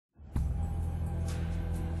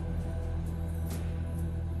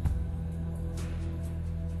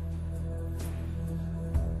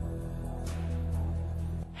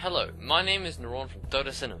Hello, my name is Naron from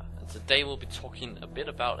Dotacinema, and today we'll be talking a bit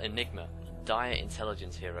about Enigma, the dire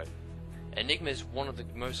intelligence hero. Enigma is one of the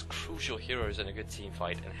most crucial heroes in a good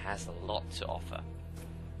teamfight and has a lot to offer.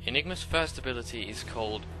 Enigma's first ability is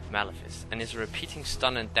called Malefice, and is a repeating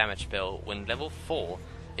stun and damage spell. When level 4,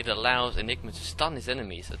 it allows Enigma to stun his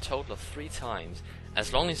enemies a total of 3 times,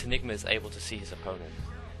 as long as Enigma is able to see his opponent.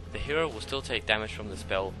 The hero will still take damage from the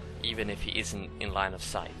spell, even if he isn't in line of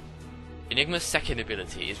sight. Enigma's second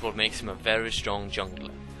ability is what makes him a very strong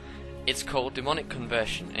jungler. It's called Demonic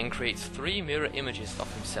Conversion and creates 3 mirror images of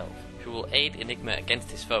himself, who will aid Enigma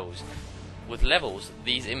against his foes. With levels,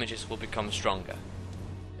 these images will become stronger.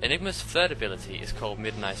 Enigma's third ability is called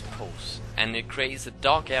Midnight Pulse, and it creates a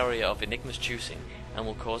dark area of Enigma's choosing, and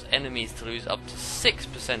will cause enemies to lose up to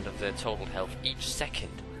 6% of their total health each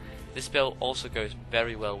second. This spell also goes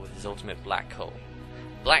very well with his ultimate Black Hole.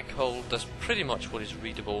 Black Hole does pretty much what is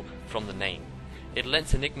readable from the name. It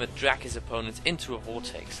lets Enigma drag his opponents into a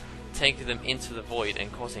vortex, taking them into the void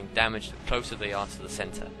and causing damage the closer they are to the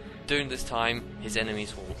center. During this time, his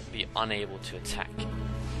enemies will be unable to attack.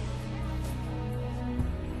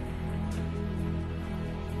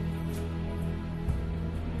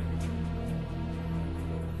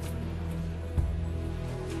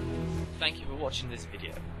 Thank you for watching this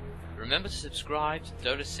video. Remember to subscribe to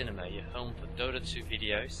Dotacinema, your home for Dota 2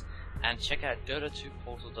 videos, and check out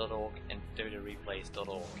Dota2portal.org and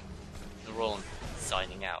DotaReplays.org. Naron,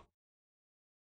 signing out.